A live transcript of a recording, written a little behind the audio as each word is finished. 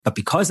But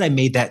because I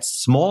made that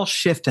small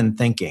shift in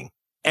thinking,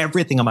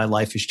 everything in my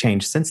life has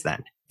changed since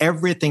then.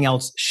 Everything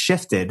else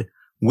shifted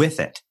with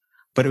it.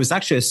 But it was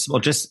actually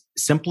just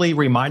simply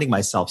reminding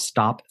myself,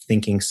 stop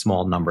thinking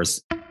small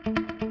numbers.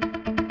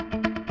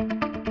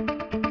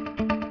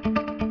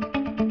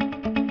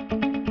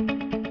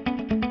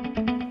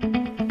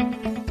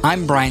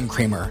 I'm Brian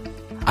Kramer.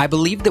 I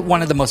believe that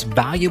one of the most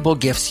valuable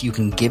gifts you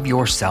can give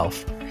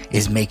yourself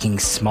is making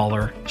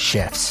smaller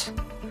shifts.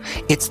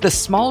 It's the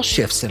small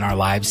shifts in our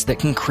lives that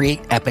can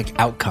create epic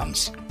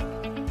outcomes.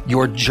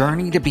 Your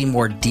journey to be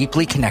more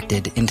deeply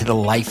connected into the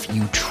life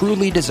you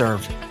truly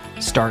deserve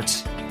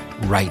starts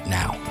right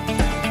now.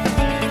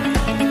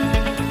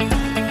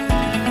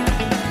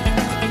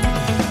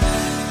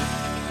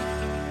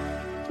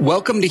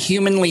 Welcome to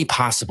Humanly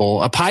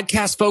Possible, a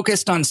podcast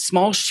focused on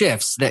small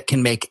shifts that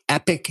can make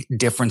epic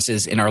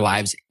differences in our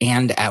lives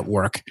and at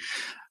work.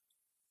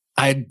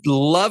 I'd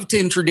love to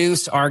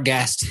introduce our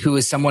guest, who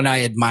is someone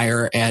I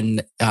admire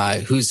and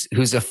who's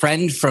a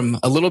friend from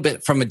a little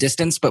bit from a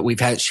distance, but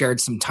we've shared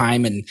some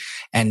time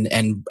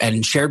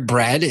and shared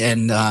bread,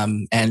 and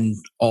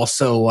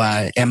also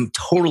am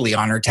totally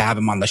honored to have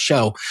him on the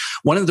show.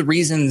 One of the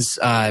reasons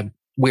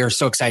we're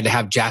so excited to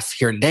have Jeff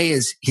here today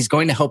is he's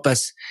going to help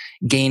us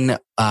gain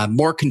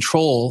more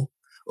control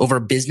over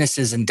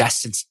businesses and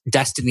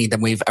destiny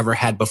than we've ever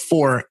had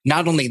before.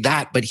 Not only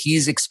that, but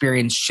he's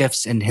experienced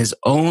shifts in his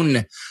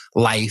own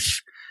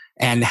life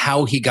and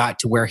how he got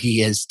to where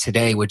he is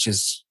today, which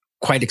is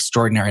quite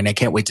extraordinary. And I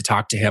can't wait to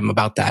talk to him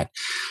about that.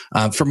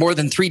 For more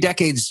than 3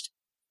 decades,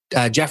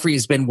 Jeffrey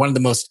has been one of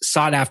the most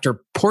sought after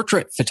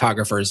portrait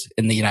photographers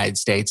in the United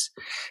States.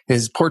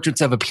 His portraits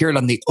have appeared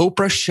on the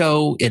Oprah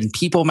Show, in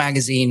People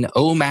Magazine,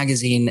 O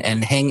Magazine,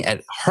 and hang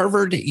at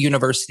Harvard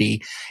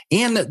University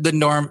and the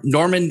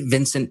Norman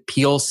Vincent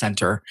Peale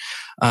Center.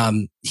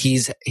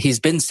 He's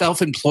been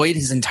self-employed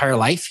his entire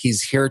life.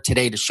 He's here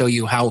today to show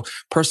you how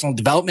personal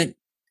development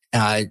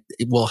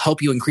will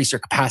help you increase your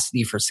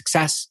capacity for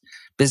success,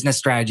 business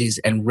strategies,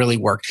 and really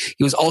work.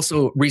 He was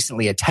also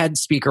recently a TED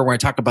speaker where I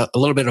talk about a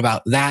little bit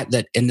about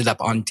that ended up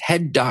on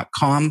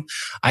TED.com.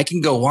 I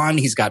can go on.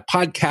 He's got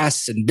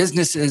podcasts and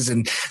businesses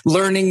and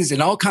learnings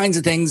and all kinds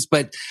of things,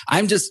 but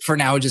I'm just for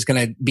now just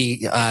going to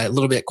be a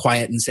little bit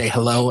quiet and say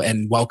hello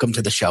and welcome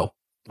to the show.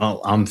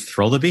 Well, I'm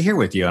thrilled to be here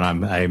with you,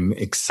 and I'm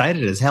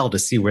excited as hell to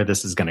see where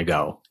this is going to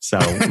go. So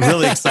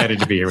really excited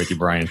to be here with you,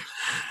 Brian.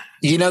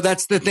 You know,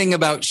 that's the thing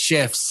about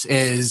shifts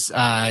is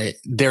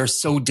they're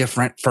so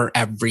different for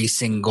every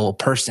single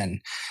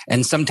person.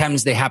 And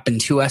sometimes they happen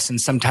to us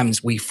and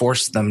sometimes we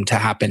force them to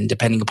happen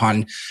depending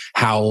upon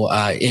how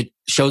it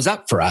shows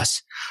up for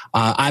us.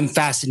 I'm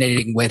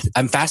fascinated with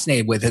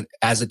it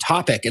as a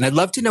topic. And I'd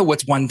love to know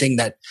what's one thing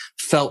that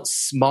felt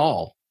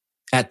small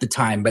at the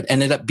time, but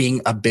ended up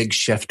being a big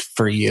shift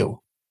for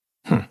you.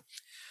 I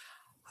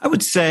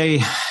would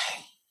say,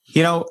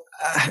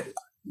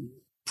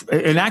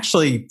 and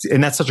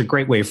that's such a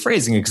great way of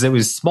phrasing it, because it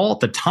was small at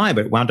the time,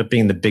 but it wound up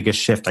being the biggest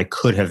shift I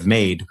could have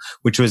made,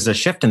 which was a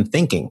shift in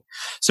thinking.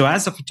 So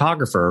as a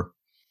photographer,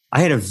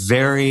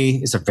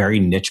 it's a very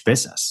niche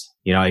business.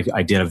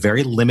 I did a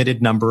very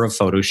limited number of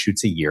photo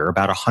shoots a year,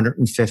 about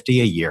 150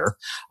 a year,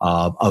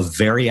 of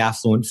very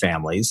affluent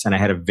families. And I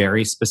had a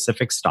very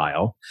specific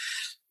style,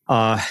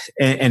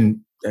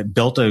 and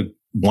built a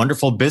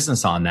wonderful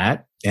business on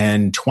that.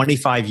 And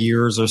 25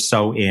 years or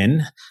so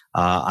in,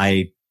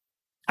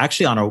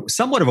 actually, on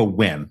somewhat of a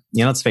whim,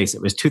 let's face it,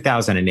 it was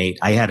 2008.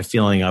 I had a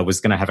feeling I was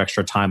going to have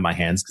extra time on my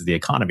hands because the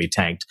economy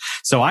tanked.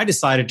 So I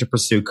decided to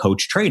pursue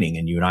coach training,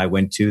 and you and I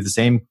went to the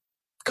same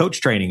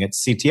coach training at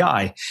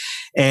CTI.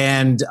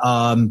 And,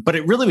 but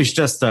it really was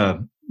just let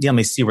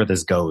me see where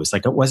this goes.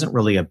 Like, it wasn't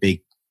really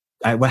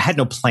I had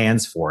no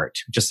plans for it,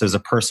 just as a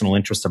personal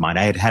interest of mine.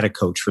 I had had a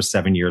coach for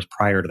 7 years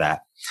prior to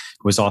that,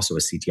 who was also a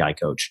CTI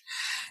coach.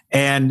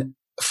 And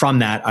from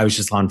that, I was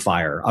just on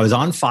fire. I was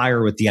on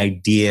fire with the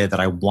idea that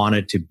I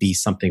wanted to be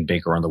something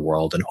bigger in the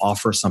world and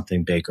offer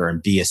something bigger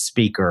and be a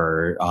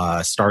speaker,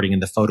 starting in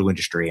the photo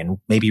industry and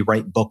maybe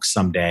write books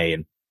someday.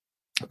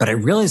 But I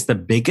realized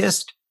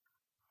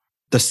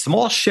the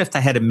small shift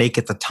I had to make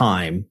at the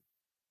time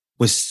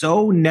was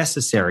so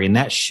necessary. And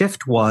that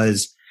shift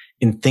was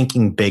in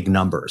thinking big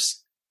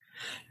numbers.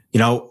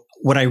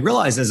 What I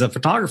realized as a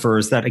photographer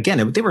is that,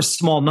 again, they were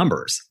small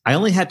numbers. I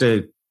only had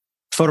to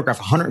photograph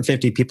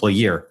 150 people a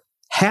year,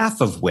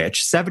 half of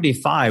which,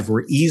 75,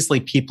 were easily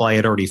people I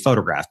had already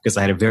photographed because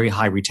I had a very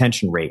high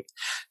retention rate.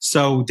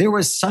 So there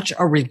was such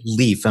a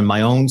relief in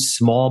my own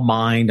small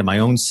mind and my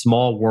own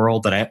small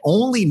world that I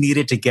only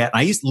needed to get,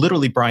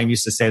 Brian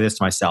used to say this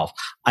to myself,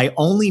 I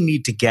only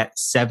need to get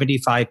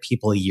 75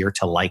 people a year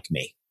to like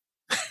me.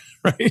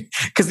 Right?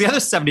 Because the other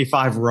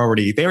 75 they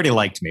already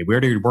liked me. We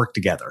already worked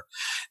together.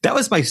 That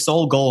was my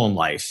sole goal in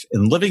life.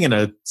 And living in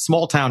a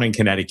small town in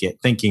Connecticut,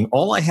 thinking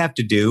all I have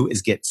to do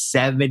is get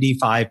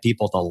 75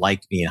 people to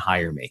like me and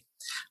hire me.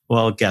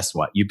 Well, guess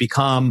what? You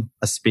become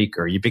a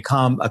speaker. You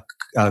become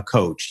a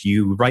coach.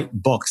 You write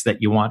books that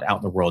you want out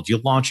in the world. You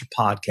launch a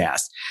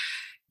podcast.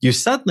 you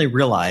suddenly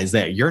realize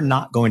that you're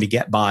not going to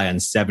get by on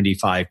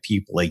 75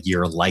 people a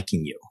year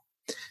liking you.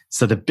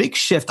 So the big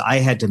shift I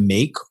had to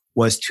make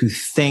was to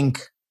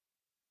think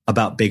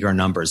about bigger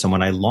numbers. And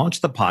when I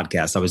launched the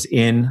podcast, I was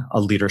in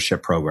a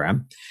leadership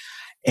program,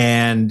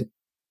 and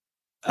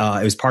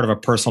it was part of a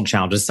personal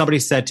challenge. And somebody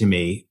said to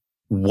me,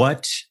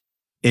 what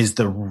is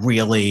the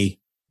really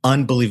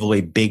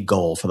unbelievably big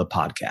goal for the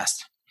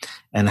podcast?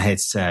 And I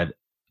had said,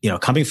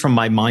 coming from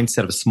my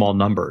mindset of small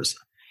numbers,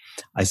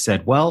 I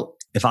said, well,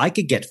 if I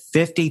could get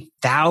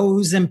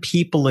 50,000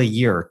 people a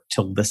year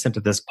to listen to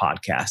this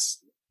podcast,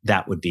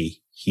 that would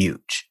be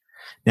huge.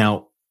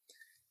 Now,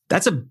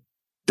 that's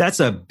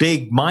a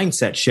big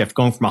mindset shift,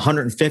 going from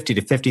 150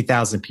 to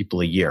 50,000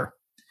 people a year.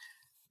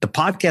 The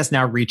podcast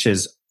now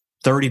reaches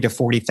 30 to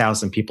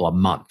 40,000 people a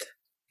month.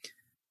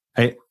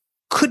 I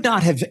could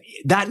not have,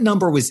 that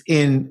number was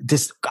in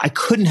this, I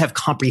couldn't have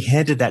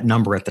comprehended that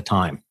number at the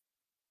time.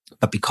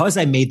 But because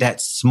I made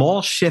that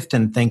small shift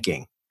in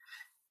thinking,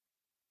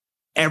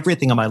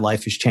 everything in my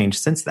life has changed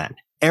since then.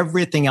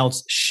 Everything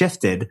else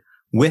shifted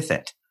with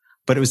it.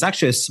 But it was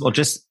actually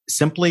just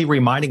simply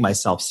reminding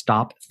myself,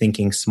 stop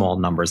thinking small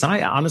numbers. And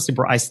I honestly,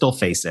 I still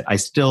face it. I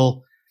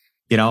still,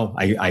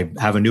 I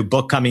have a new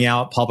book coming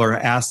out. Publisher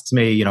asks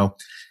me,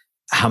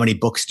 how many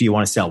books do you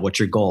want to sell? What's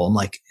your goal? I'm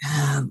like,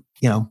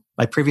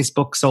 my previous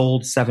book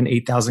sold 7,000,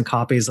 8,000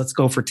 copies. Let's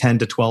go for 10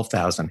 to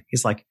 12,000.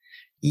 He's like,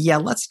 yeah,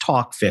 let's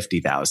talk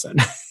 50,000.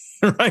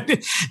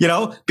 Right?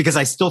 Because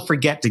I still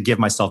forget to give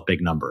myself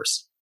big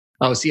numbers.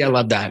 Oh, see, I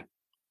love that.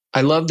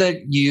 I love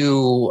that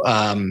you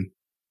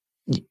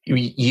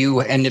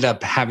ended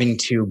up having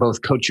to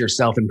both coach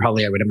yourself, and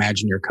probably I would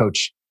imagine your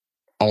coach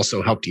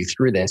also helped you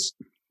through this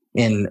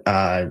in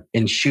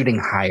shooting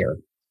higher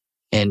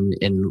and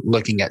in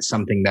looking at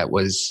something that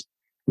was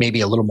maybe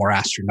a little more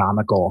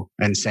astronomical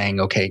and saying,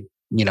 okay,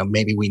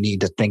 maybe we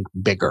need to think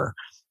bigger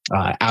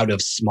out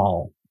of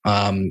small.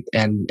 And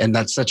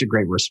that's such a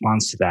great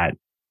response to that.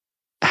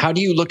 How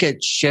do you look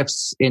at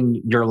shifts in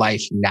your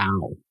life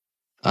now?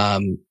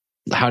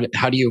 How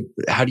do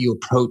you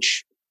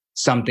approach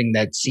something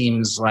that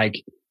seems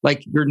like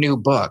your new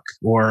book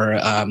or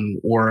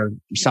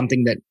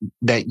something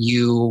that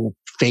you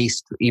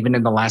faced even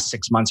in the last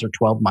 6 months or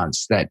 12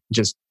 months that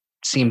just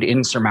seemed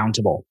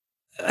insurmountable?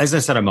 As I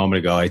said a moment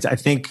ago, I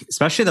think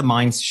especially the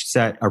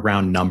mindset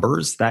around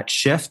numbers, that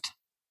shift,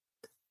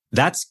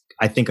 that's,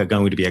 I think, are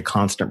going to be a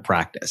constant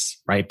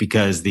practice, right?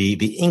 Because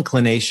the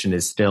inclination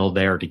is still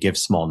there to give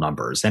small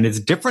numbers. And it's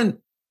different.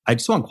 I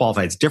just want to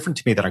qualify. It's different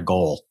to me than a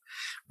goal,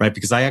 right?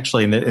 Because I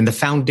actually, in the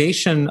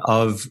foundation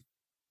of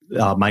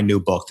my new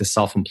book, The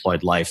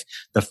Self-Employed Life,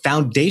 the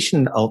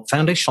foundational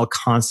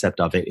concept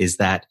of it is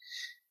that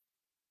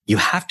you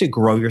have to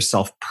grow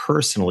yourself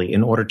personally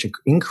in order to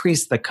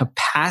increase the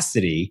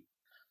capacity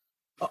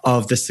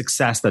of the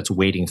success that's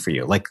waiting for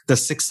you. Like the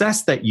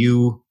success that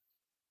you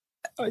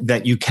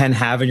can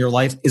have in your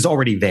life is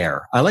already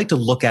there. I like to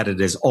look at it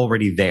as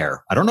already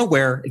there. I don't know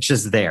where, it's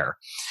just there.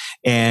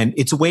 And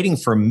it's waiting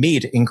for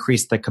me to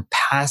increase the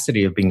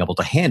capacity of being able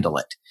to handle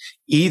it.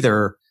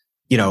 Either,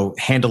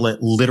 handle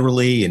it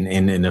literally in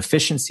an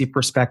efficiency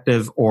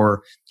perspective,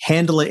 or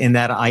handle it in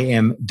that I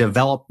am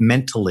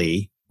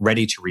developmentally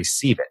ready to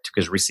receive it.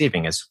 Because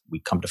receiving, as we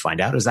come to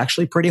find out, is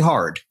actually pretty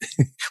hard.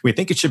 We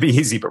think it should be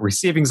easy, but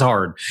receiving's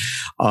hard.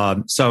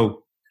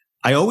 So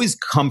I always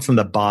come from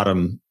the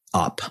bottom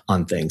up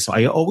on things. So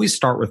I always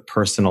start with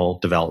personal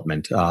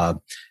development.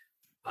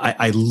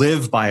 I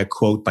live by a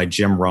quote by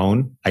Jim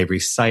Rohn. I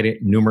recite it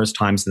numerous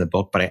times in the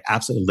book, but I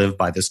absolutely live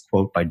by this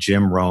quote by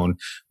Jim Rohn,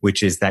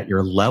 which is that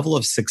your level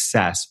of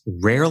success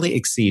rarely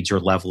exceeds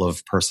your level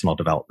of personal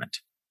development.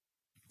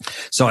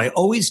 So I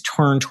always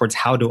turn towards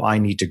how do I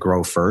need to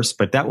grow first,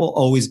 but that will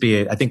always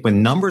be, I think,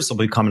 when numbers will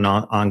become an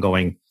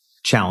ongoing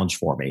challenge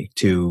for me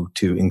to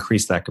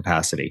increase that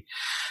capacity.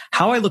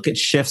 How I look at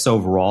shifts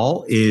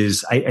overall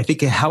is, I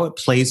think how it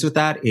plays with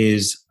that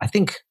is, I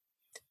think,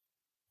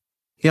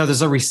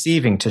 there's a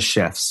receiving to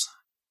shifts.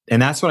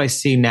 And that's what I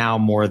see now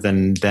more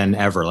than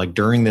ever. Like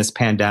during this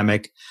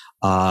pandemic,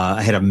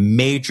 I had a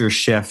major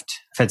shift.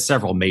 I've had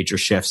several major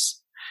shifts.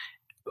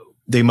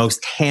 The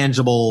most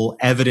tangible,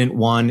 evident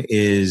one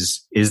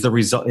is the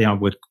result,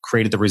 what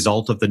created the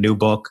result of the new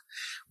book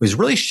was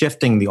really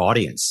shifting the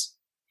audience.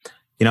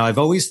 I've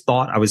always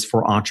thought I was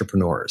for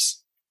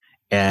entrepreneurs,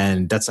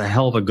 and that's a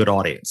hell of a good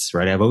audience,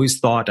 right? I've always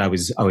thought I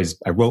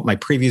wrote my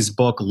previous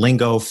book,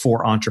 Lingo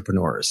for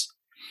Entrepreneurs,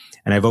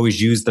 and I've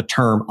always used the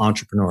term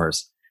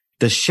entrepreneurs.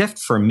 The shift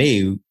for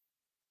me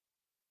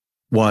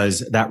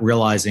was that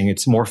realizing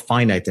it's more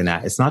finite than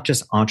that. It's not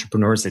just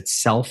entrepreneurs, it's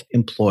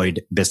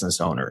self-employed business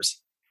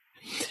owners.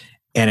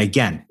 And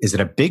again, is it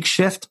a big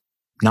shift?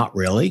 Not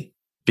really,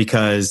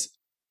 because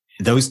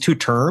those two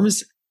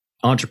terms,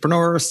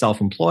 entrepreneur,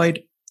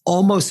 self-employed,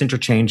 almost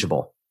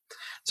interchangeable.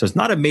 So it's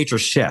not a major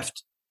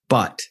shift,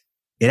 but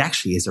it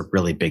actually is a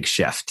really big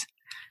shift,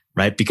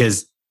 right?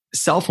 Because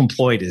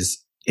self-employed is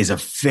a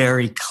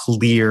very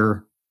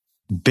clear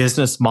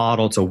business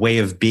model. It's a way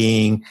of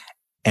being.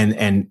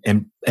 And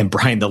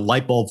Brian, the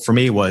light bulb for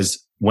me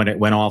was when it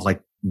went off,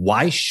 like,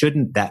 why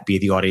shouldn't that be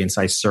the audience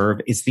I serve?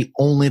 It's the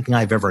only thing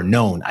I've ever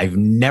known. I've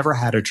never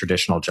had a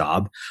traditional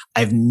job.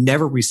 I've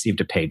never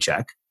received a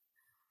paycheck.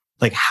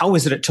 Like, how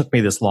is it took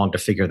me this long to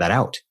figure that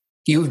out?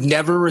 You've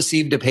never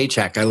received a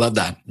paycheck. I love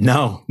that.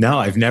 No,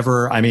 I've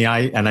never. I mean,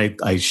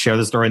 I share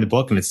the story in the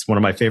book, and it's one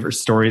of my favorite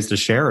stories to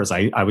share. Is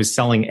I was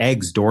selling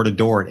eggs door to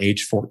door at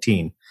age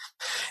 14,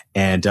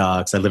 and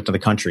because I lived in the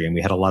country and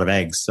we had a lot of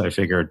eggs, so I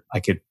figured I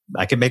could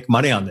make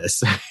money on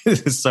this.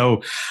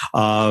 So,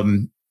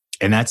 and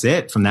that's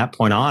it. From that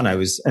point on,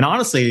 and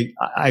honestly,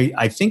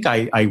 I think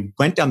I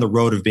went down the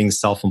road of being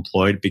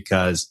self-employed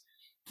because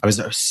I was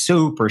a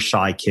super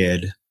shy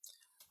kid,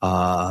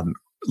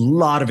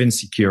 lot of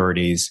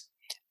insecurities.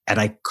 And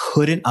I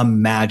couldn't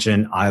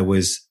imagine I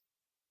was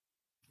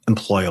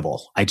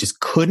employable. I just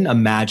couldn't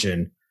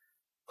imagine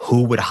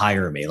who would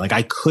hire me. Like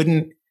I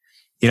couldn't,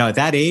 at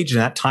that age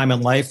and that time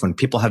in life when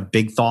people have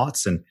big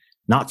thoughts and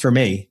not for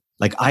me,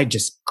 like I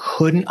just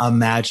couldn't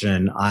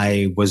imagine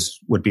I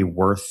would be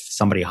worth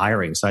somebody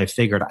hiring. So I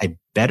figured I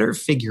better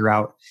figure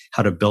out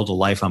how to build a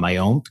life on my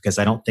own because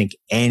I don't think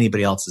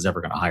anybody else is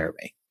ever going to hire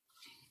me.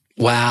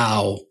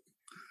 Wow.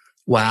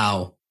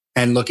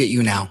 And look at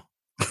you now.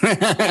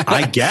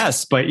 I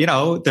guess, but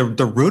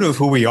the root of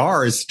who we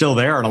are is still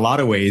there in a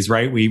lot of ways,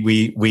 right?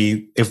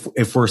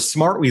 If we're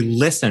smart, we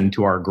listen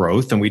to our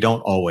growth, and we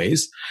don't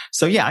always.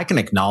 So yeah, I can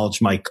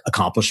acknowledge my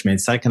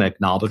accomplishments. I can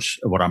acknowledge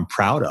what I'm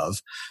proud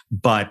of,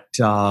 but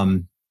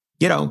the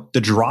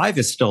drive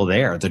is still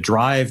there. The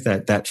drive,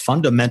 that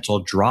fundamental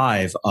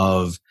drive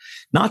of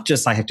not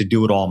just I have to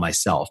do it all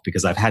myself,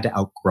 because I've had to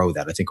outgrow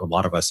that. I think a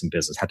lot of us in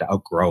business had to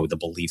outgrow the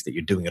belief that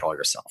you're doing it all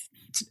yourself.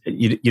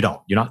 You're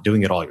not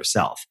doing it all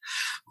yourself.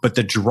 But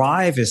the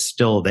drive is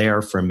still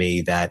there for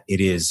me, that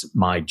it is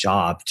my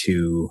job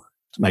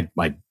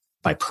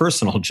my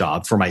personal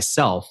job for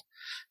myself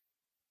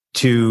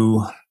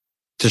to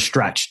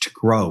stretch, to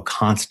grow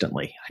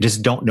constantly. I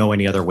just don't know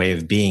any other way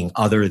of being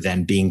other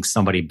than being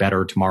somebody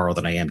better tomorrow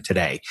than I am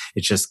today.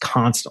 It's just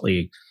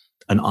constantly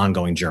an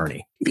ongoing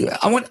journey.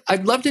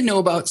 I'd love to know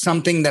about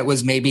something that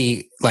was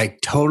maybe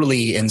like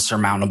totally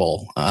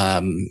insurmountable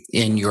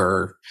in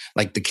your,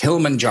 like the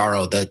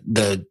Kilimanjaro,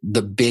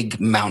 the big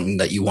mountain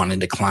that you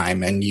wanted to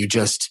climb, and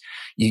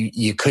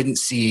you couldn't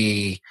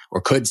see or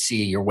could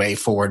see your way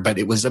forward, but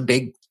it was a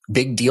big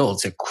deal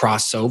to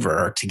cross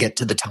over or to get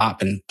to the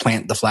top and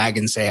plant the flag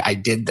and say, I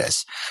did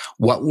this.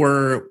 What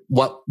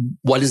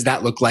does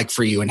that look like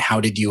for you, and how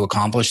did you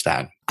accomplish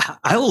that?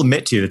 I will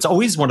admit to you, it's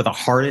always one of the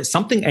hardest,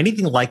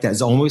 anything like that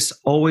is always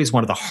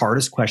one of the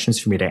hardest questions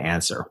for me to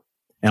answer.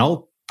 And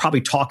I'll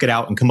probably talk it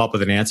out and come up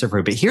with an answer for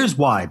it. But here's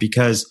why,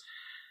 because,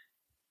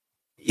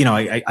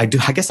 I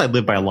guess I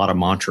live by a lot of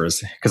mantras,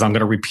 because I'm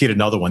going to repeat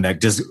another one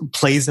that just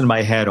plays in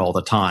my head all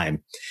the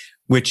time,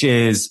 which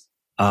is,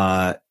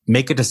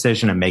 make a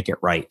decision and make it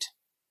right.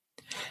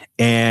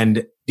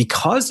 And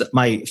because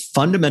my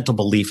fundamental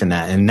belief in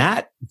that, and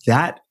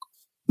that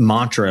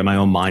mantra in my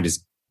own mind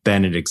has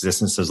been in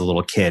existence as a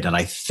little kid. And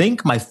I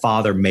think my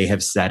father may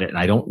have said it, and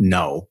I don't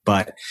know,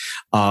 but,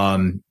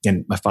 and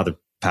my father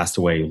passed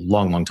away a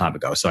long, long time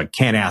ago, so I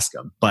can't ask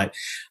him, but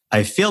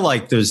I feel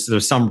like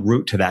there's some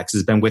root to that because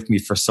it's been with me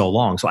for so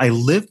long. So I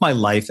live my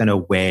life in a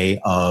way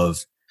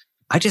of,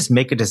 I just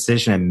make a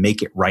decision and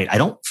make it right. I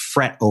don't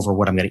fret over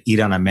what I'm going to eat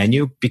on a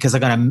menu, because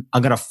I'm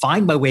going to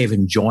find my way of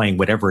enjoying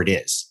whatever it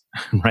is.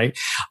 Right.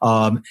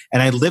 And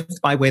I live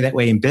my way that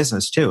way in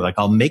business too. Like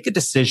I'll make a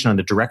decision on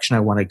the direction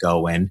I want to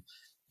go in.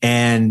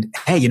 And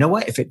hey, you know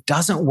what? If it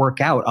doesn't work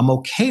out, I'm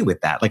okay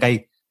with that. Like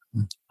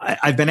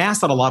I've been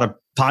asked on a lot of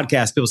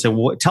podcasts, people say,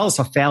 well, tell us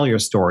a failure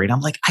story. And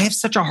I'm like, I have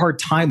such a hard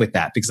time with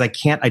that because I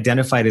can't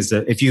identify it as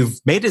if you've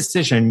made a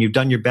decision, you've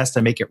done your best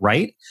to make it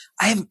right.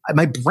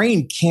 My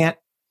brain can't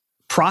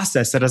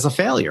process it as a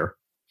failure.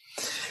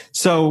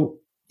 So,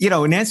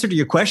 in answer to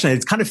your question,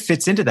 it kind of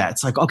fits into that.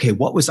 It's like, okay,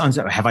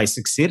 have I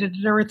succeeded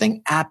at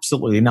everything?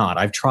 Absolutely not.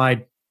 I've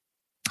tried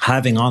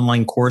having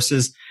online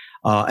courses.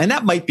 And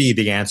that might be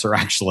the answer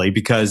actually,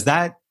 because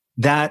that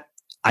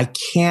I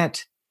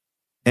can't,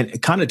 and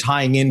kind of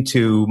tying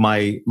into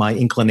my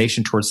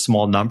inclination towards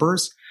small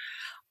numbers,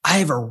 I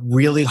have a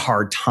really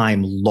hard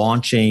time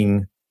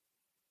launching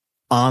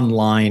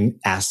online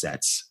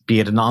assets,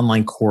 be it an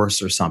online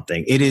course or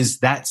something.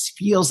 That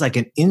feels like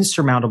an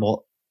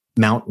insurmountable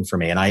mountain for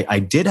me. And I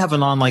did have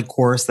an online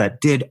course that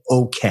did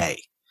okay.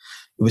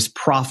 It was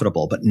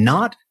profitable, but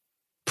not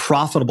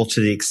profitable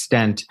to the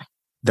extent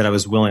that I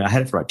was willing. I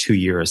had it for about 2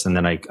 years, and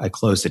then I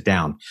closed it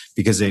down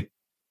because it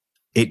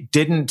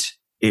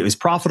was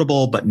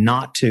profitable, but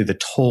not to the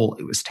toll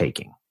it was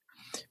taking.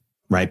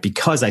 Right.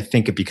 Because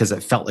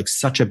it felt like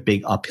such a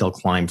big uphill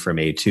climb for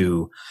me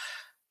to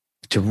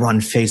run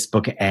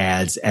Facebook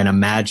ads and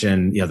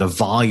imagine, the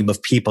volume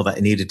of people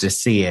that needed to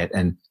see it.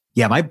 And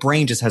yeah, my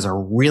brain just has a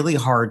really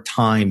hard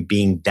time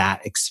being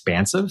that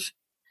expansive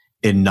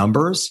in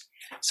numbers.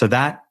 So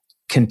that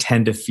can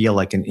tend to feel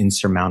like an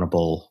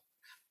insurmountable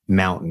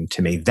mountain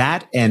to me.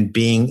 That and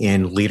being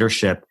in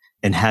leadership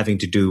and having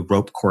to do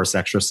rope course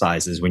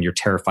exercises when you're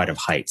terrified of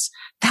heights.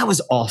 That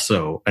was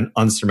also an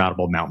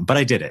unsurmountable mountain, but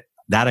I did it.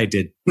 That I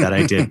did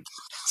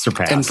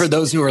surpass. And for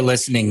those who are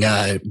listening,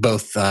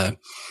 both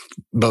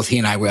he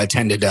and I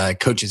attended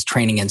Coaches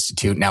Training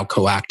Institute, now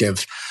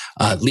Coactive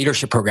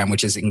leadership program,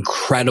 which is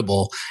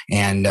incredible.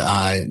 And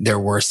there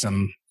were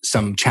some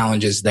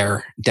challenges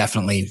there,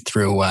 definitely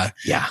through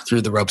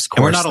the ropes course.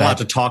 And we're not allowed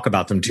to talk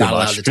about them too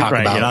much,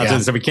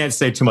 right? So we can't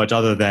say too much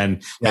other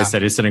than, I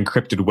said, it's an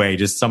encrypted way.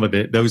 Just some of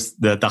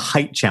the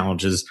height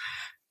challenges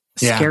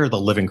scare the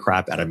living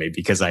crap out of me,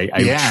 because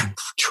I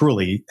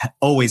truly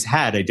always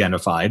had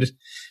identified.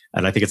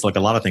 And I think it's like a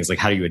lot of things, like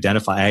how do you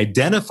identify? I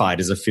identified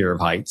as a fear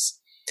of heights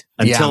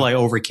until I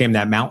overcame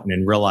that mountain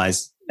and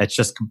realized that's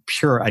just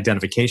pure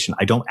identification.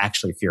 I don't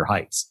actually fear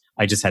heights.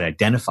 I just had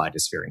identified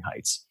as fearing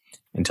heights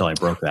until I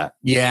broke that.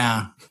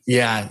 Yeah.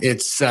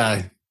 It's,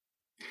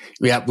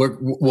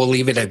 we'll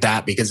leave it at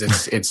that, because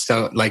it's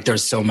so, like,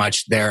 there's so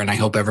much there, and I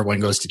hope everyone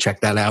goes to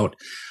check that out.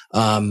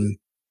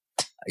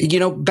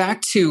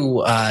 Back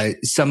to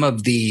some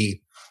of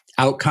the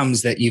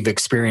outcomes that you've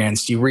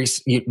experienced. You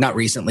not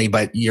recently,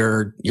 but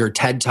your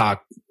TED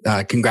Talk,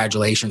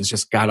 congratulations,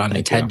 just got on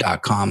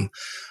TED.com.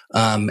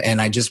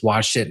 And I just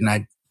watched it, and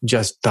I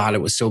just thought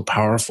it was so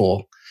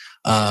powerful.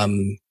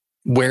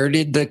 Where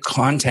did the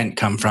content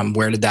come from?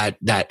 Where did that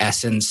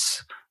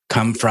essence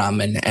come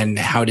from? And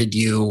how did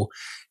you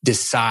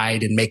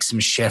decide and make some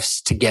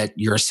shifts to get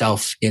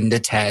yourself into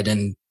TED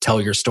and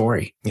tell your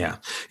story? Yeah.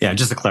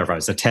 Just to clarify,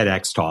 it's a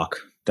TEDx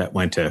talk that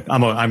went to,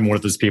 I'm one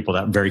of those people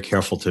that I'm very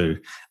careful to,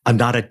 I'm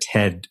not a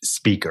TED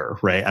speaker,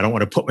 right? I don't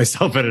want to put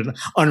myself in an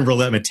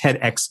unreal, I'm a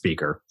TEDx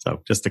speaker.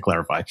 So just to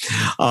clarify,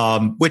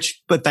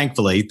 but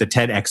thankfully the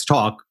TEDx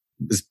talk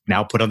is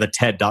now put on the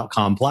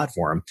TED.com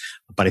platform,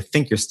 but I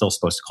think you're still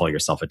supposed to call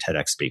yourself a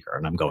TEDx speaker,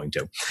 and I'm going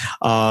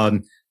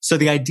to. So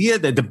the idea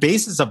that the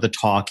basis of the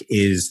talk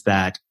is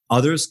that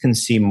others can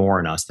see more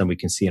in us than we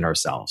can see in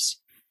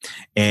ourselves.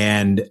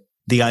 And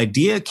the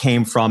idea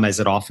came from, as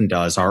it often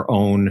does, our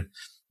own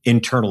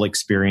internal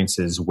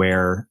experiences,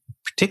 where,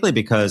 particularly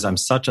because I'm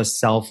such a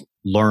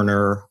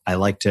self-learner,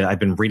 I've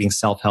been reading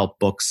self-help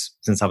books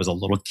since I was a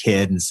little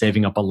kid and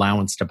saving up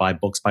allowance to buy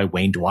books by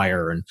Wayne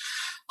Dwyer and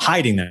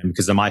hiding them,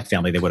 because in my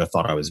family, they would have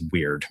thought I was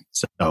weird.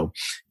 So,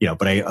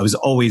 but I was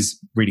always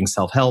reading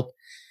self-help.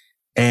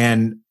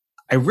 And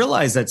I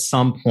realized at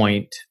some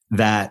point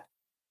that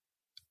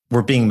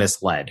we're being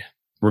misled.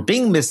 We're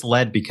being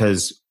misled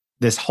because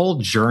this whole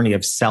journey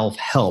of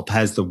self-help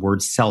has the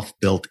word self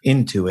built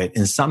into it.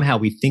 And somehow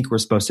we think we're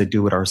supposed to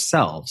do it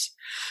ourselves.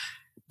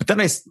 But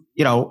then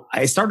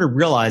I started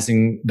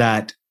realizing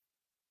that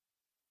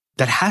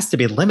has to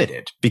be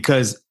limited,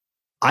 because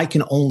I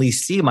can only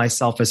see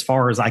myself as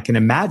far as I can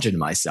imagine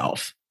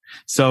myself.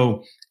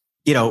 So,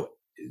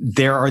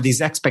 there are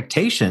these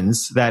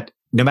expectations that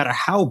no matter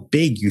how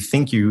big you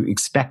think you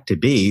expect to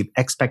be,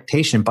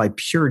 expectation by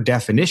pure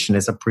definition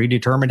is a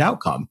predetermined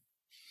outcome.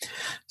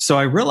 So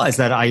I realized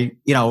that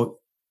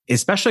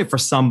especially for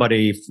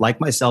somebody like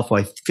myself, who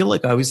I feel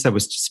like I always said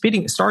was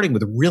starting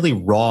with really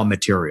raw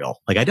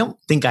material. Like, I don't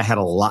think I had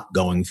a lot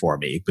going for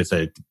me with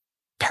a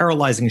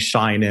paralyzing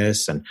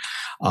shyness. And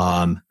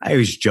I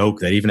always joke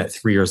that even at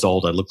 3 years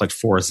old, I looked like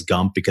Forrest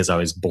Gump, because I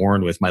was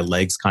born with my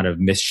legs kind of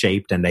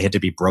misshaped and they had to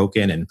be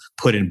broken and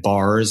put in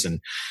bars, and,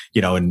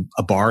 and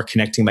a bar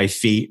connecting my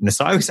feet. And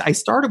so I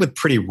started with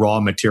pretty raw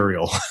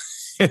material.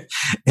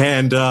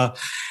 And,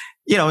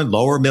 in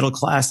lower middle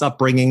class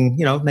upbringing,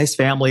 nice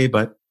family,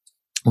 but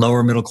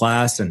lower middle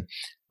class. And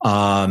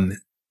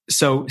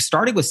so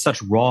starting with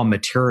such raw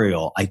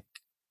material,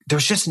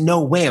 there's just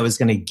no way I was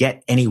going to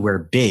get anywhere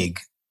big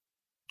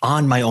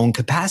on my own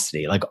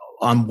capacity, like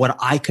on what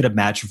I could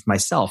imagine for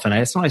myself. And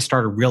that's when I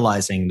started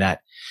realizing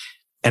that,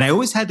 and I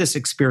always had this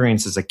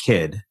experience as a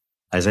kid.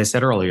 As I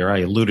said earlier, I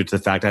alluded to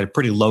the fact I had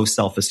pretty low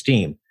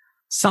self-esteem.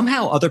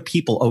 Somehow other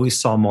people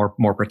always saw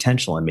more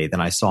potential in me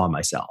than I saw in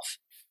myself.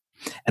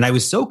 And I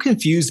was so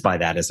confused by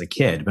that as a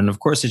kid. And of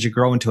course, as you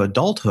grow into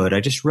adulthood, I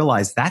just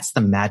realized that's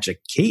the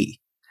magic key.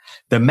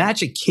 The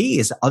magic key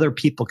is other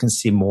people can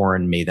see more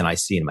in me than I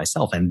see in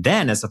myself. And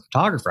then as a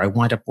photographer, I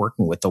wound up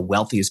working with the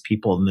wealthiest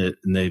people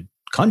in the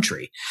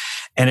country.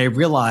 And I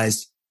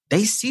realized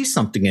they see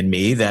something in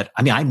me that,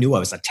 I knew I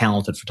was a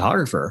talented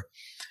photographer,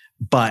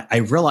 but I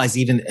realized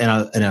even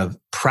in a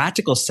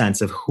practical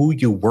sense of who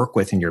you work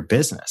with in your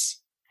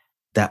business,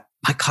 that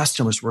my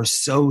customers were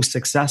so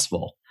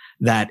successful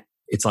that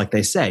it's like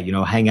they say,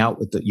 hang out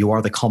with you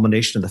are the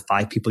culmination of the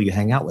 5 people you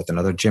hang out with,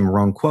 another Jim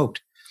Rohn quote.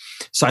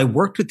 So I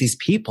worked with these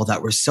people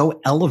that were so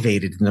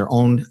elevated in their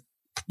own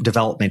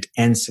development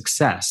and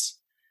success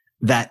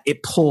that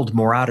it pulled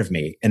more out of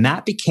me. And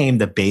that became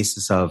the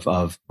basis of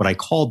what I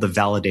called the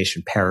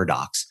validation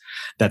paradox.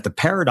 That the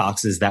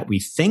paradox is that we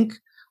think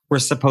we're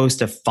supposed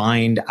to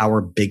find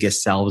our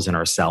biggest selves in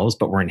ourselves,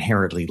 but we're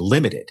inherently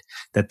limited.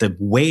 That the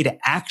way to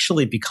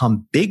actually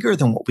become bigger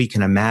than what we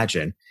can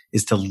imagine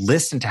is to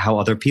listen to how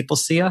other people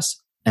see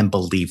us and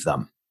believe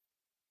them,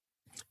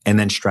 and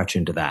then stretch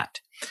into that.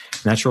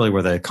 And that's really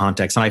where the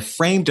context, and I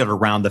framed it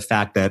around the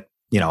fact that,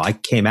 I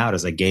came out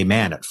as a gay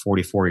man at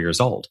 44 years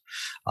old,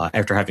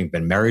 after having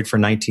been married for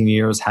 19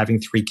 years, having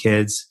 3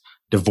 kids,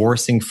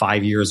 divorcing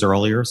 5 years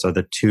earlier. So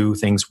the two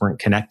things weren't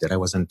connected. I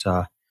wasn't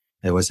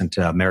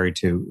married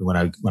to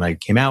when I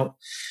came out.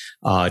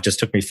 It just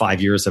took me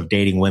 5 years of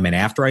dating women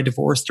after I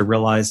divorced to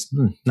realize,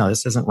 no,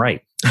 this isn't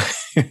right.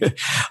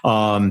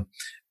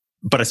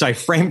 But so I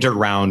framed it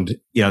around,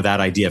 that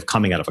idea of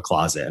coming out of a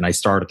closet. And I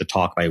started the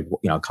talk by,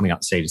 coming out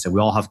on stage and said,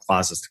 we all have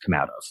closets to come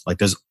out of. Like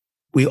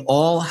we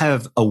all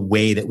have a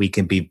way that we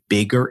can be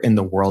bigger in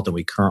the world than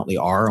we currently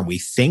are. And we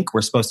think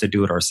we're supposed to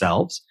do it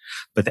ourselves.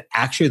 But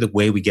actually the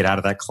way we get out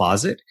of that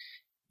closet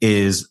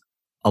is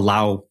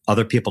allow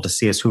other people to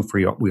see us who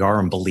we are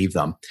and believe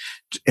them.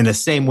 In the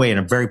same way, in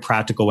a very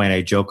practical way, and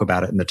I joke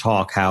about it in the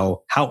talk,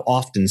 how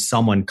often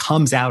someone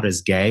comes out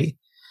as gay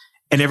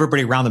and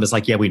everybody around them is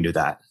like, yeah, we knew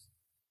that.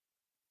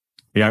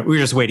 We were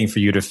just waiting for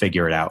you to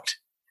figure it out,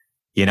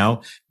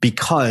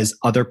 because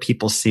other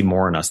people see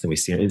more in us than we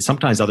see. And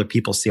sometimes other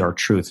people see our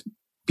truth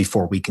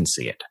before we can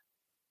see it.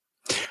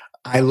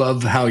 I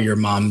love how your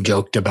mom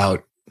joked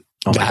about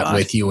that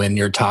with you in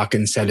your talk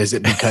and said, is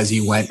it because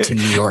you went to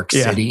New York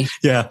City?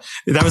 Yeah.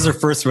 That was the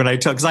first one I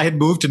took because I had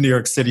moved to New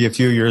York City a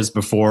few years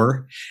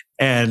before.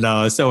 And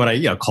so when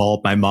I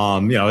called my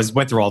mom, I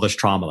went through all this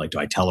trauma. Like, do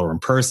I tell her in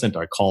person? Do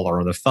I call her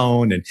on the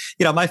phone? And,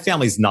 my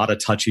family's not a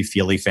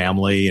touchy-feely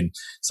family. And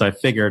so I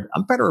figured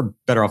I'm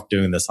better off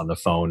doing this on the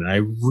phone. And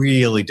I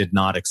really did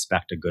not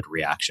expect a good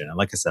reaction. And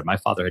like I said, my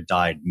father had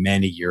died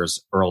many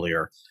years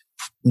earlier.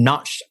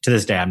 Not to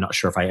this day, I'm not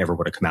sure if I ever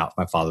would have come out if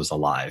my father was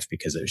alive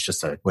because it was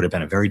just would have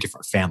been a very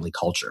different family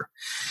culture.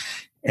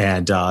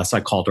 And so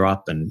I called her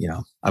up and,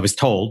 I was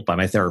told by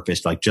my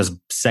therapist, like, just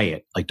say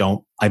it. Like,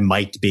 don't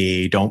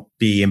be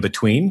in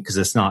between because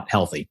it's not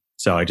healthy.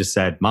 So I just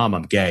said, Mom,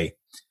 I'm gay.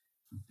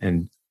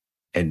 And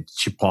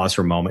she paused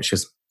for a moment. She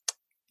goes,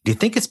 do you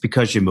think it's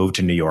because you moved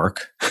to New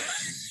York?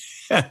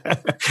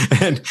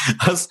 And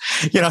I was,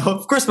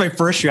 of course, my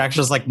first reaction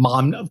was like,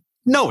 Mom,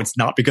 no, it's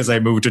not because I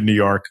moved to New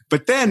York.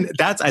 But then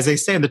that's, as I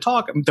say in the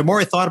talk, the more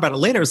I thought about it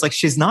later, it's like,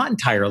 she's not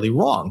entirely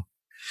wrong.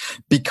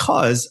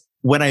 Because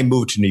when I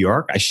moved to New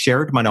York, I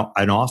shared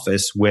an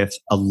office with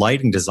a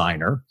lighting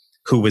designer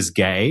who was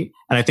gay.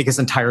 And I think his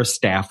entire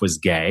staff was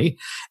gay.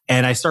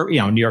 And I started,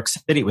 in New York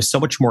City, it was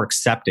so much more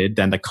accepted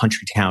than the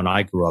country town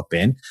I grew up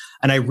in.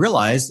 And I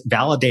realized,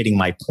 validating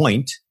my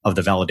point of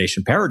the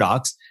validation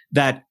paradox,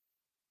 that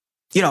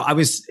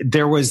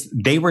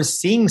they were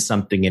seeing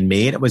something in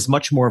me, and it was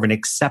much more of an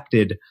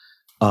accepted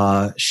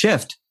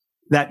shift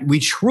that we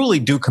truly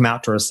do come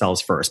out to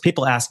ourselves first.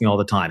 People ask me all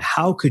the time,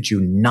 how could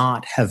you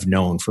not have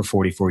known for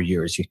 44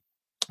 years?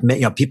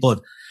 People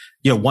have,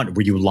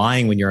 were you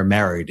lying when you were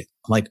married?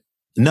 I'm like,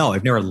 no,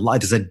 I've never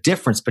lied. There's a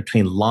difference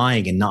between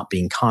lying and not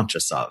being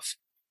conscious of.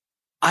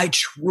 I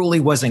truly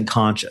wasn't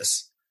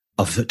conscious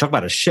of, talk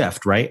about a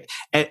shift, right?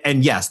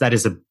 And yes, that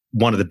is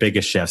one of the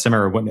biggest shifts. I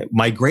remember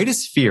my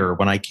greatest fear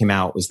when I came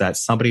out was that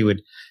somebody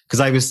would, because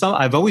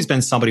I've always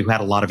been somebody who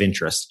had a lot of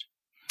interest.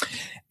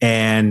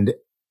 And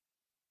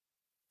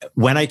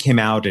when I came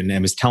out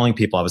and was telling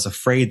people, I was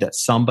afraid that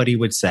somebody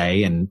would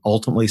say, and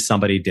ultimately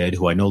somebody did,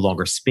 who I no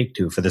longer speak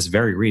to for this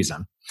very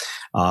reason.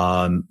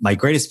 My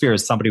greatest fear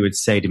is somebody would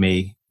say to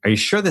me, are you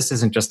sure this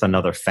isn't just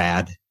another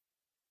fad?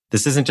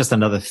 This isn't just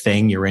another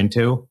thing you're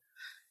into?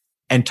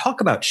 And talk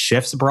about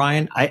shifts,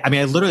 Brian.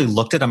 I literally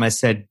looked at him. I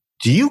said,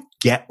 do you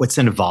get what's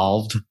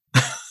involved?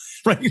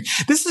 Right?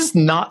 This is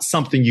not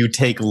something you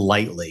take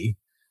lightly,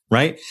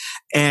 right?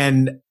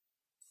 And,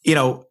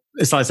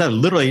 so I said,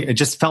 literally, it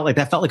just felt like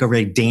a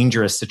very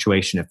dangerous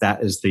situation if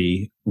that is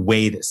the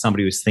way that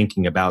somebody was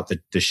thinking about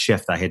the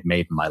shift I had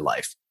made in my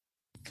life.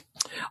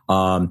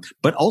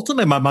 But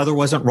ultimately, my mother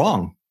wasn't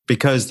wrong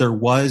because we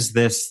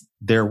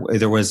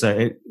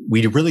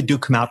really do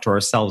come out to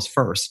ourselves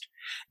first.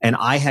 And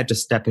I had to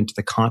step into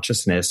the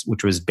consciousness,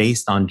 which was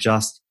based on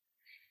just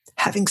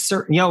having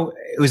certain,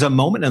 it was a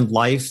moment in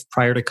life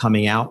prior to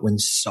coming out when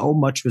so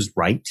much was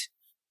right,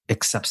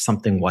 except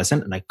something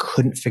wasn't, and I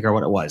couldn't figure out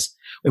what it was.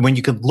 And when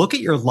you could look at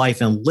your life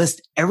and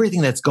list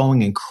everything that's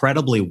going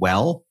incredibly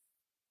well,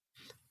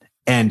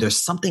 and there's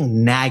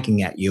something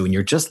nagging at you, and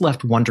you're just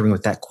left wondering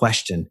with that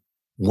question,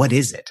 what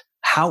is it?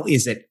 How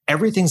is it?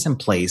 Everything's in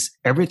place,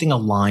 everything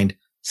aligned,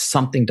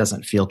 something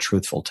doesn't feel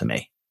truthful to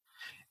me.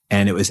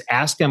 And it was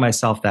asking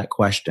myself that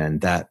question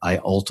that I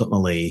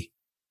ultimately,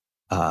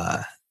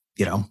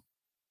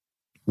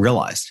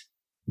 realized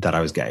that I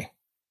was gay.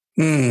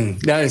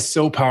 That is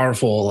so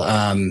powerful.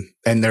 And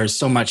there's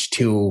so much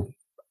to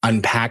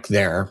unpack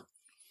there.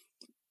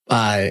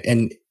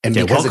 And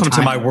welcome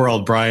to my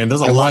world, Brian.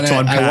 There's a lot to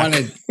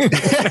unpack.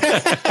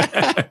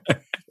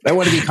 I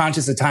want to be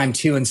conscious of time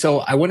too. And so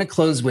I want to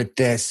close with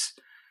this.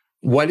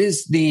 What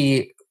is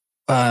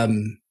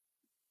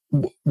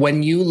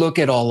when you look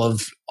at all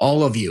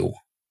of you,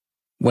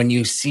 when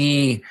you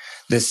see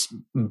this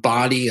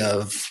body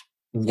of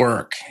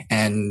work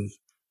and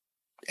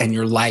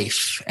your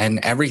life and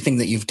everything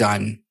that you've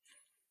done,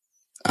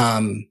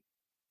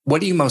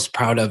 what are you most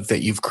proud of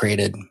that you've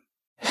created?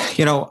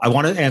 I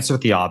want to answer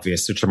with the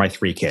obvious, which are my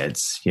 3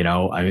 kids.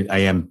 I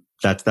am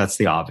That's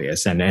the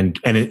obvious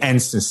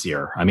and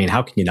sincere. I mean,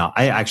 how can you not?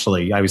 I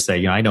would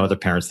say, I know other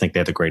parents think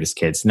they're the greatest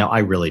kids. No, I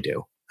really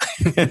do.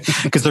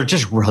 Because they're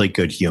just really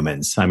good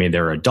humans. I mean,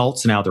 they're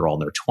adults now, they're all in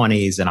their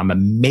 20s, and I'm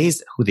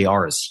amazed at who they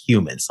are as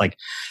humans. Like,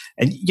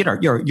 and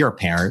you're a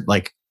parent,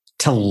 like,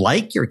 to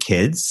like your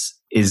kids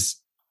is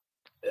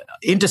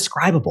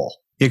indescribable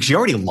because you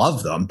already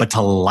love them, but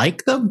to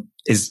like them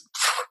is,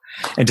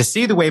 and to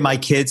see the way my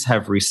kids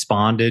have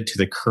responded to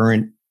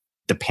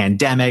the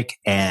pandemic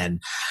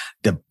and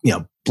the,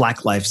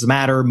 Black Lives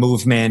Matter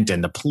movement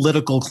and the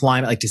political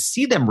climate, like to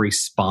see them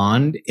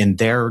respond in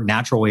their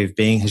natural way of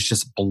being has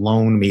just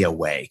blown me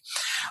away.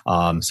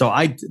 So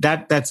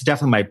that's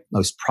definitely my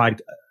most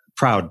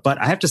proud. But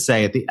I have to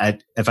say,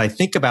 if I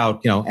think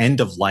about,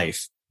 end of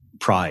life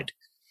pride,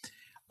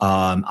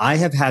 I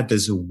have had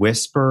this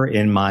whisper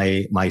in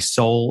my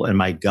soul and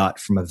my gut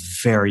from a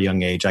very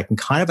young age. I can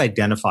kind of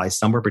identify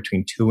somewhere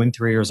between 2 and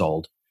 3 years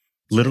old,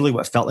 literally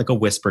what felt like a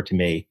whisper to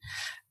me,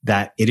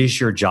 that it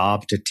is your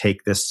job to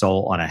take this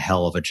soul on a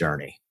hell of a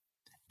journey.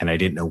 And I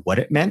didn't know what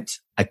it meant.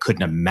 I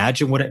couldn't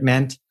imagine what it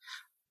meant.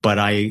 But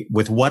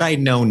with what I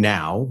know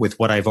now, with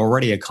what I've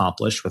already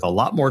accomplished, with a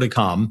lot more to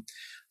come,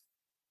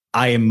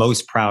 I am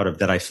most proud of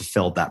that I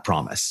fulfilled that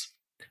promise,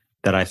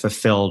 that I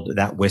fulfilled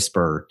that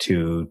whisper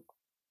to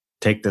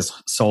take this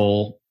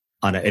soul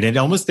on it. And it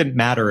almost didn't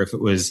matter if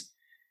it was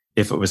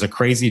a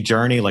crazy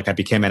journey, like I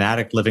became an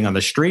addict living on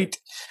the street,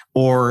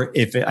 or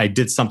if I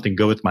did something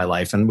good with my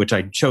life, and which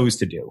I chose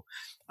to do.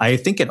 I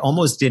think it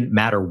almost didn't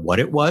matter what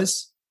it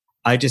was.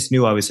 I just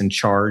knew I was in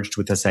charge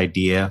with this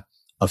idea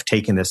of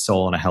taking this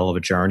soul on a hell of a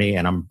journey,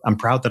 and I'm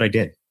proud that I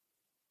did.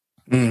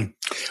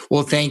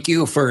 Well, thank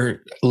you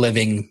for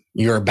living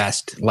your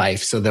best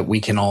life so that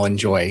we can all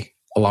enjoy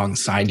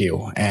alongside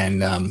you.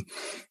 And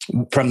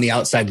from the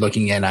outside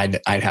looking in, I'd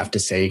have to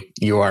say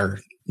you are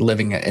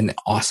living an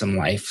awesome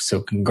life. So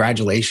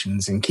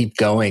congratulations and keep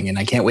going. And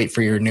I can't wait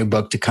for your new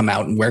book to come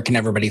out. And where can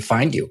everybody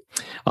find you?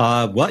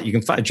 You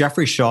can find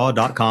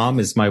jeffreyshaw.com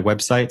is my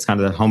website. It's kind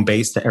of the home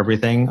base to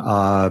everything.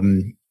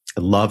 I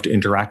loved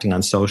interacting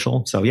on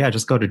social. So yeah,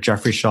 just go to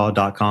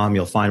jeffreyshaw.com.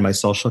 You'll find my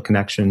social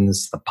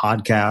connections, the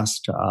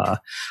podcast.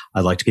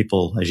 I like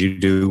people, as you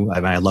do.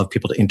 I love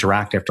people to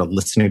interact after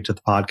listening to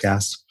the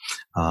podcast,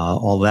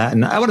 all that.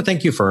 And I want to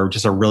thank you for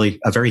just a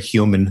very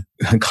human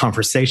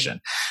conversation,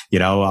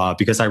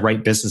 because I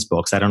write business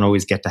books. I don't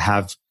always get to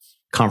have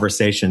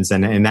conversations.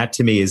 And that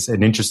to me is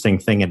an interesting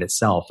thing in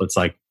itself. It's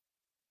like,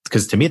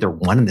 because to me, they're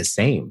one and the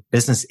same.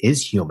 Business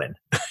is human.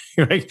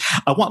 Right?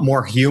 I want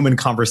more human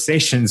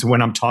conversations when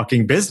I'm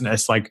talking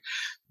business. Like,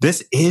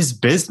 this is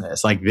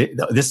business. Like,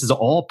 this is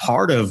all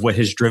part of what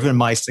has driven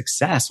my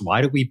success.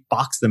 Why do we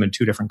box them in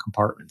two different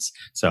compartments?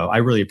 So I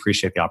really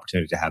appreciate the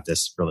opportunity to have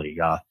this really,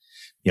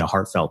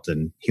 heartfelt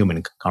and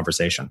human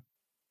conversation.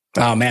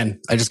 Oh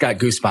man, I just got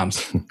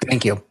goosebumps.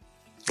 Thank you.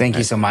 Thank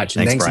you so much.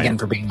 And thanks again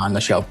for being on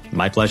the show.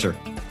 My pleasure.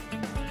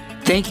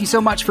 Thank you so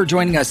much for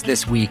joining us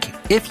this week.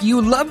 If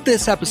you loved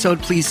this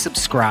episode, please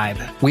subscribe.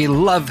 We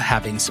love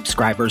having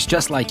subscribers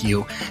just like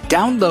you.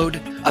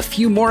 Download a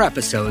few more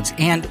episodes,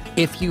 and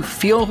if you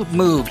feel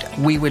moved,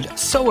 we would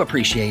so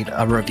appreciate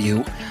a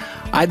review.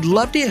 I'd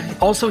love to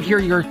also hear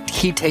your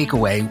key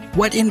takeaway.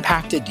 What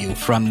impacted you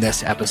from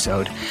this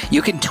episode?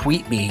 You can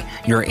tweet me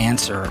your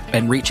answer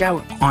and reach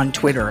out on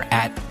Twitter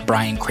at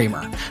Brian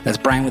Kramer. That's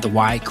Brian with a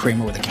Y,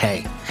 Kramer with a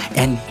K.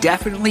 And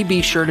definitely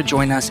be sure to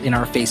join us in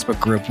our Facebook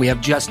group. We have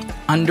just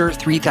under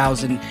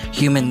 3,000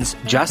 humans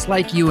just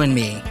like you and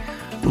me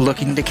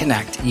looking to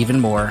connect even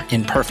more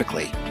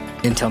imperfectly.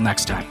 Until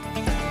next time.